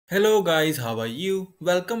Hello guys, how are you?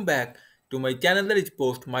 Welcome back to my channel that is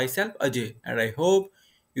post myself Ajay and I hope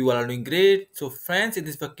you all are doing great. So friends, in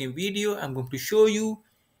this fucking video I'm going to show you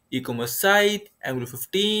e-commerce site Angular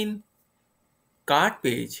 15 cart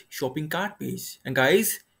page, shopping cart page. And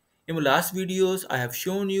guys, in my last videos I have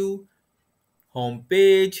shown you home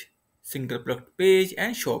page, single product page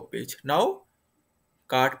and shop page. Now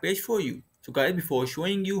cart page for you. So guys, before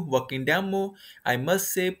showing you working demo, I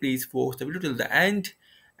must say please watch the video till the end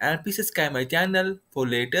and please subscribe my channel for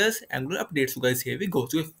latest Angular updates. So guys, here we go.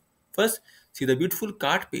 So first, see the beautiful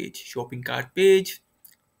cart page, shopping cart page.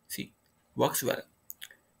 See, works well.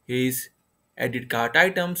 Here is edit cart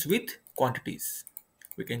items with quantities.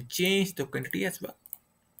 We can change the quantity as well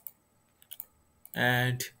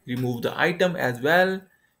and remove the item as well.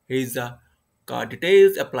 Here is the cart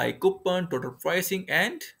details, apply coupon, total pricing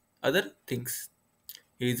and other things.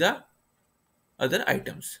 Here is the other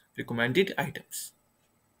items, recommended items.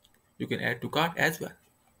 You can add to cart as well.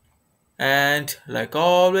 And like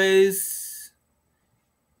always,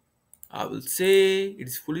 I will say it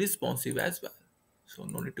is fully responsive as well. So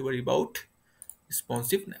no need to worry about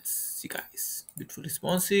responsiveness. See guys, beautiful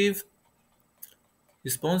responsive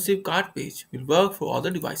cart page will work for other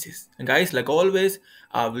devices. And guys, like always,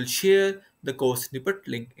 I will share the code snippet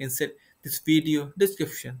link inside this video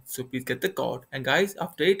description. So please get the code. And guys,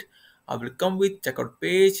 after it, I will come with checkout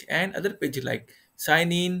page and other pages like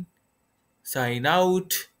sign in, sign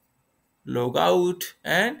out, log out,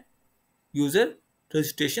 and user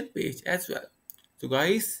registration page as well. So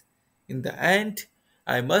guys, in the end,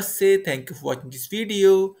 I must say thank you for watching this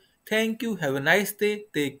video. Thank you. Have a nice day.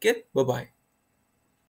 Take care. Bye bye.